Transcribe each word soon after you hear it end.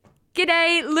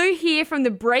G'day, Lou here from the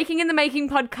Breaking in the Making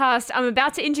podcast. I'm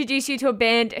about to introduce you to a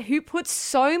band who puts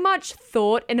so much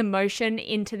thought and emotion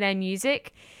into their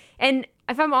music. And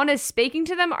if I'm honest, speaking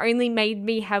to them only made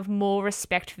me have more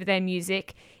respect for their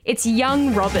music. It's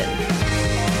Young Robin.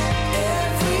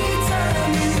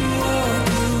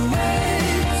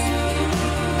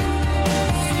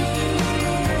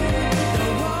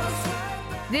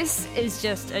 This is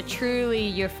just a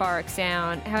truly euphoric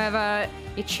sound. However,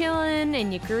 you're chilling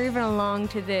and you're grooving along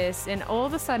to this, and all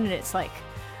of a sudden it's like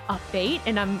upbeat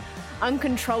and I'm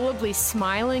uncontrollably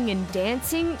smiling and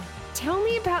dancing. Tell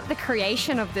me about the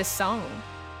creation of this song.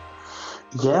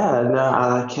 Yeah,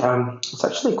 no, it's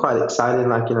actually quite exciting,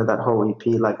 that whole EP,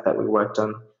 that we worked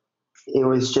on. It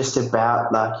was just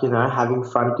about, having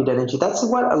fun, good energy. That's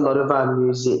what a lot of our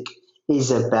music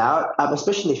is about,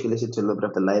 especially if you listen to a little bit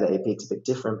of the later EP, it's a bit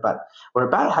different, but we're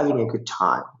about having a good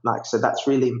time. So that's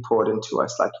really important to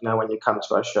us. When you come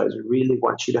to our shows, we really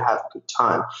want you to have a good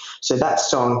time. So that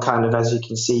song kind of, as you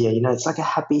can see, it's like a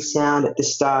happy sound at the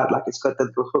start, it's got the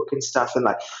little hook and stuff, and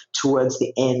towards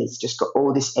the end, it's just got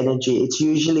all this energy. It's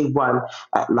usually one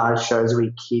at live shows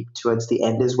we keep towards the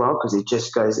end as well, because it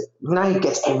just goes, it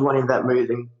gets everyone in that mood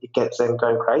and it gets them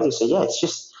going crazy. So yeah,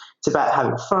 it's about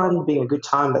having fun, being a good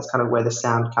time. That's kind of where the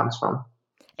sound comes from.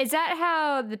 Is that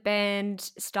how the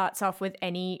band starts off with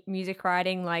any music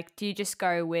writing? Do you just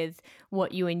go with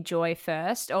what you enjoy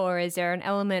first, or is there an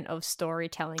element of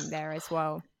storytelling there as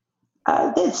well?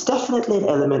 There's definitely an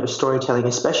element of storytelling,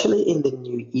 especially in the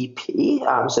new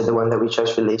EP. So the one that we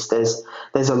just released,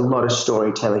 there's a lot of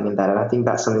storytelling in that, and I think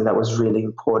that's something that was really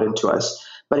important to us.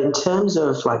 But in terms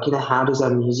of how does our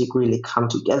music really come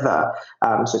together?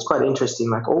 So it's quite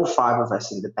interesting. All five of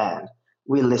us in the band,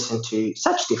 we listen to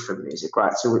such different music,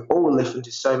 right? So we all listen to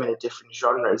so many different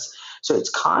genres. So it's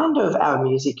kind of, our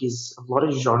music is a lot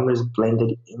of genres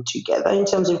blended in together in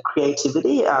terms of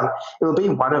creativity. It will be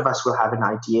one of us will have an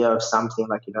idea of something,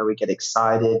 we get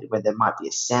excited when there might be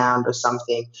a sound or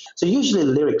something. So usually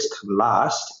lyrics come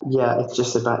last. Yeah, it's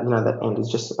just about, that end is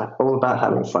just all about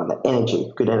having fun, that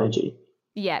energy, good energy.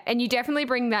 Yeah, and you definitely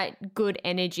bring that good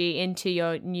energy into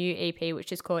your new EP,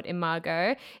 which is called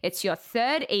Imago. It's your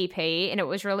third EP, and it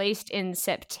was released in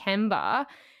September,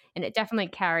 and it definitely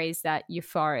carries that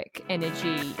euphoric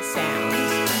energy sound.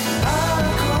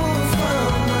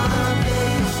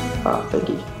 Oh, thank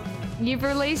you. You've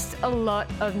released a lot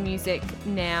of music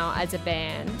now as a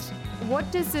band.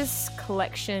 What does this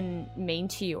collection mean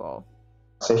to you all?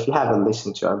 So if you haven't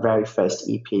listened to our very first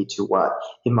EP to what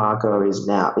Imago is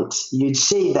now, you'd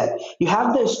see that you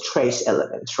have those trace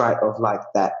elements, right, of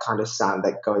that kind of sound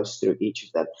that goes through each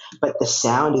of them. But the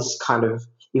sound is kind of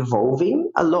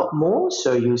evolving a lot more.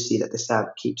 So you'll see that the sound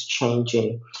keeps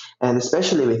changing. And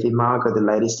especially with Imago, the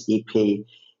latest EP,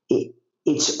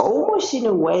 it's almost in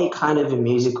a way kind of a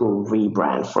musical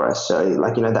rebrand for us. So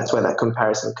that's where that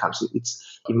comparison comes.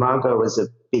 Imago was a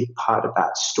big part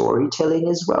about storytelling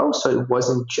as well. So it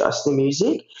wasn't just the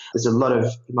music. There's a lot of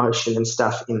emotion and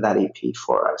stuff in that EP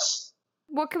for us.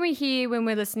 What can we hear when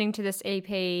we're listening to this EP?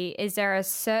 Is there a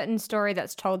certain story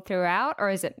that's told throughout, or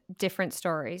is it different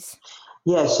stories?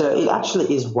 Yeah, so it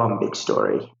actually is one big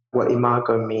story. What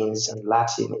Imago means in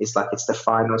Latin is it's the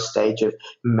final stage of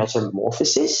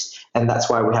metamorphosis, and that's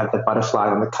why we have the butterfly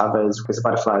on the covers, because the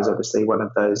butterfly is obviously one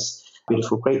of those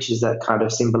beautiful creatures that kind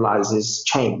of symbolizes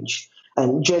change.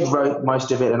 And Jed wrote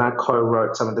most of it, and I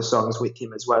co-wrote some of the songs with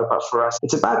him as well. But for us,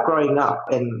 it's about growing up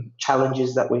and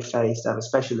challenges that we faced,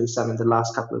 especially some in the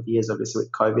last couple of years, obviously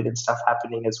with COVID and stuff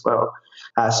happening as well.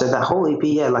 So that whole EP,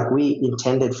 we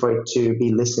intended for it to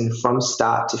be listened from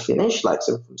start to finish,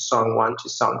 so from song 1 to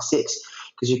song 6,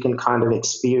 because you can kind of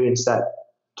experience that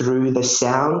through the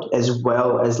sound as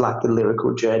well as the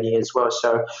lyrical journey as well.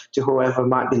 So to whoever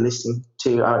might be listening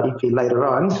to our EP later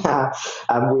on,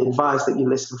 we advise that you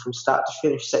listen from start to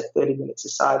finish, set 30 minutes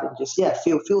aside, and just,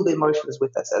 feel the emotions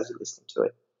with us as you listen to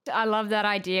it. I love that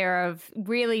idea of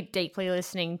really deeply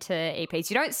listening to EPs.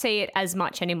 You don't see it as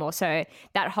much anymore, so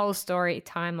that whole story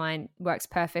timeline works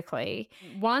perfectly.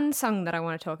 One song that I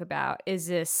want to talk about is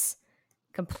this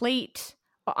complete...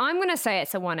 I'm going to say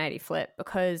it's a 180 flip,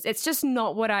 because it's just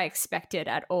not what I expected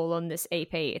at all on this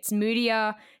EP. It's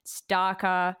moodier, it's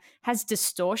darker, has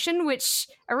distortion, which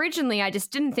originally I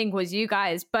just didn't think was you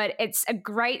guys, but it's a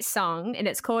great song, and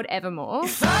it's called Evermore.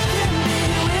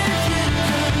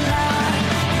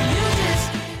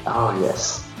 Oh,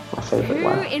 yes. my favorite Who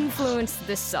one. influenced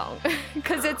this song?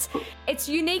 Because it's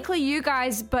uniquely you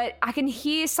guys, but I can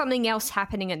hear something else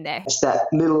happening in there. It's that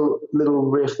little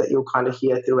riff that you'll kind of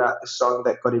hear throughout the song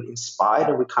that got it inspired,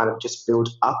 and we kind of just build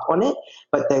up on it.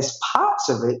 But there's parts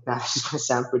of it, now this is going to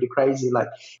sound pretty crazy, like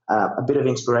a bit of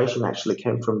inspiration actually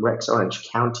came from Rex Orange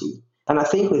County. And I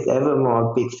think with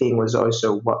Evermore, a big thing was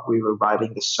also what we were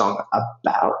writing the song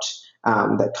about,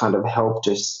 that kind of helped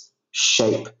us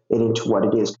shape it into what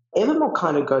it is. Evermore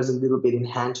kind of goes a little bit in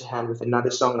hand to hand with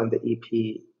another song on the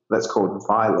EP that's called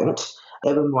Violent.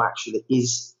 Evermore actually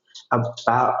is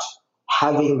about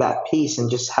having that peace and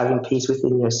just having peace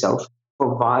within yourself.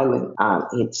 For Violent,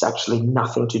 it's actually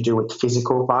nothing to do with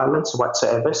physical violence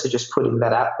whatsoever. So just putting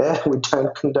that out there, we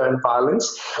don't condone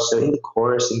violence. So in the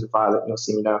chorus in the Violent, you'll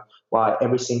sing, why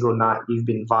every single night you've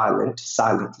been violent,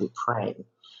 silently praying.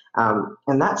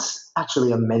 And that's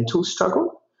actually a mental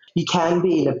struggle. You can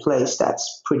be in a place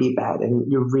that's pretty bad and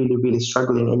you're really, really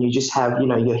struggling, and you just have,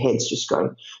 your head's just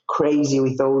going crazy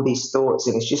with all these thoughts.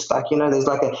 And it's just like,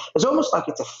 it's almost like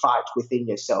it's a fight within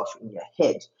yourself in your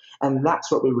head. And that's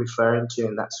what we're referring to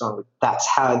in that song. That's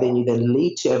how then you then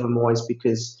lead to Evermore, is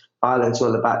because Violence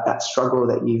all about that struggle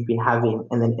that you've been having.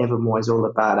 And then Evermore is all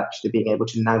about actually being able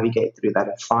to navigate through that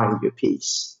and find your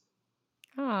peace.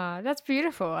 Oh, that's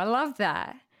beautiful. I love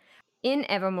that. In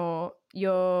Evermore,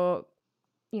 you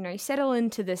settle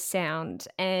into the sound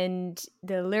and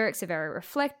the lyrics are very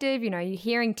reflective. You're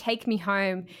hearing Take Me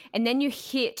Home, and then you're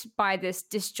hit by this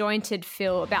disjointed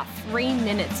fill about 3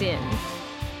 minutes in.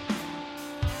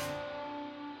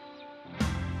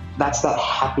 That's that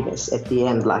happiness at the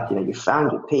end, like, you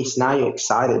found your peace. Now you're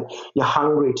excited. You're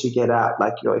hungry to get out.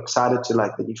 Like, you're excited to,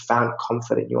 like, that you found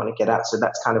comfort and you want to get out. So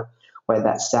that's kind of where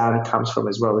that sound comes from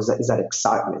as well, is that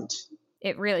excitement.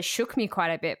 It really shook me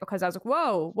quite a bit because I was like,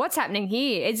 whoa, what's happening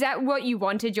here? Is that what you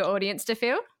wanted your audience to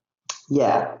feel?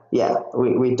 Yeah,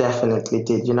 we definitely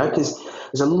did, because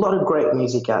there's a lot of great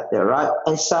music out there, right?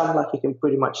 And some, like, you can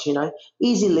pretty much,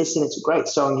 easy listen. It's a great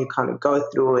song. You kind of go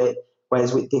through it.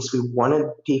 Whereas with this, we wanted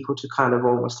people to kind of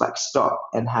almost like stop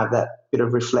and have that bit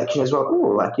of reflection as well.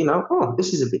 Oh, like,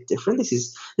 this is a bit different. This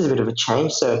is a bit of a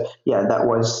change. So, yeah, that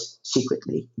was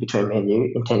secretly between me and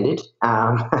you intended.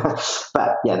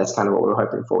 But, yeah, that's kind of what we were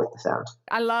hoping for with the sound.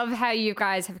 I love how you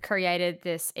guys have created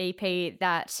this EP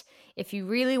that if you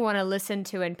really want to listen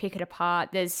to and pick it apart,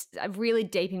 there's a really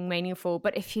deep and meaningful.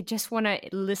 But if you just want to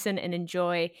listen and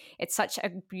enjoy, it's such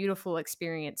a beautiful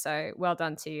experience. So well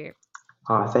done to you.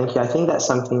 Oh, thank you. I think that's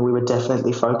something we were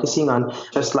definitely focusing on.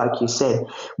 Just like you said,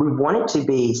 we want it to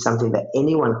be something that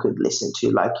anyone could listen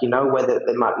to. Like, whether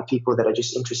there might be people that are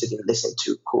just interested in listening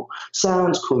to cool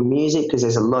sounds, cool music, because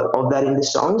there's a lot of that in the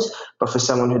songs. But for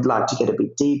someone who'd like to get a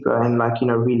bit deeper and, like,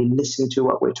 really listen to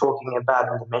what we're talking about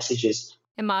and the messages.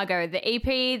 And Margot, the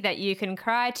EP that you can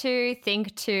cry to,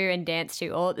 think to, and dance to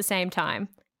all at the same time.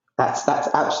 That's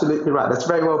absolutely right. That's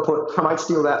very well put. I might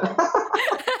steal that.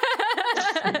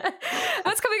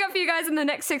 What's coming up for you guys in the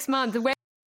next 6 months?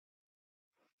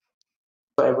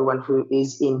 For everyone who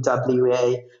is in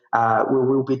WA,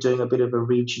 we'll be doing a bit of a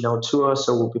regional tour.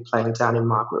 So we'll be playing down in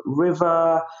Margaret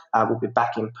River. We'll be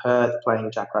back in Perth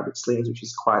playing Jack Rabbit Slims, which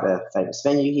is quite a famous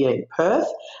venue here in Perth.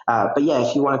 But yeah,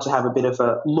 if you wanted to have a bit of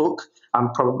a look,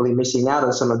 I'm probably missing out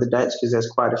on some of the dates because there's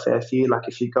quite a fair few. Like,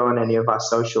 if you go on any of our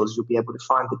socials, you'll be able to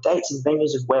find the dates and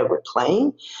venues of where we're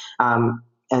playing.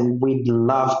 And we'd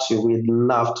absolutely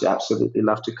love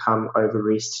to come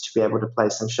over east to be able to play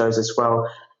some shows as well.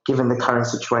 Given the current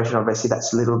situation, obviously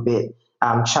that's a little bit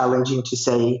challenging to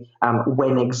say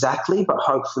when exactly, but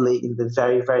hopefully in the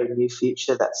very, very near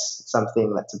future, that's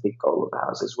something that's a big goal of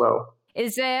ours as well.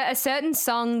 Is there a certain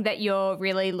song that you're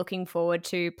really looking forward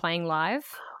to playing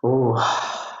live? Oh,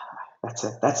 that's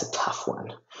a tough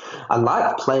one. I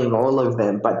like playing all of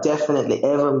them, but definitely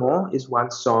Evermore is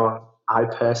one song I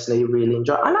personally really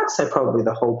enjoy. And I'd say probably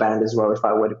the whole band as well if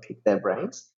I were to pick their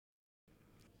brains.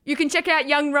 You can check out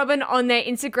Young Robin on their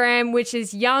Instagram, which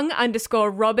is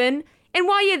young_Robin. And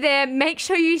while you're there, make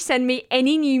sure you send me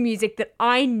any new music that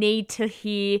I need to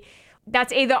hear.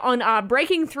 That's either on our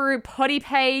Breaking Through potty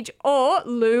page or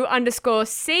Lou_C_Hill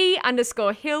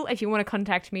if you want to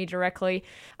contact me directly.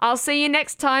 I'll see you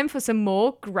next time for some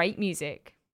more great music.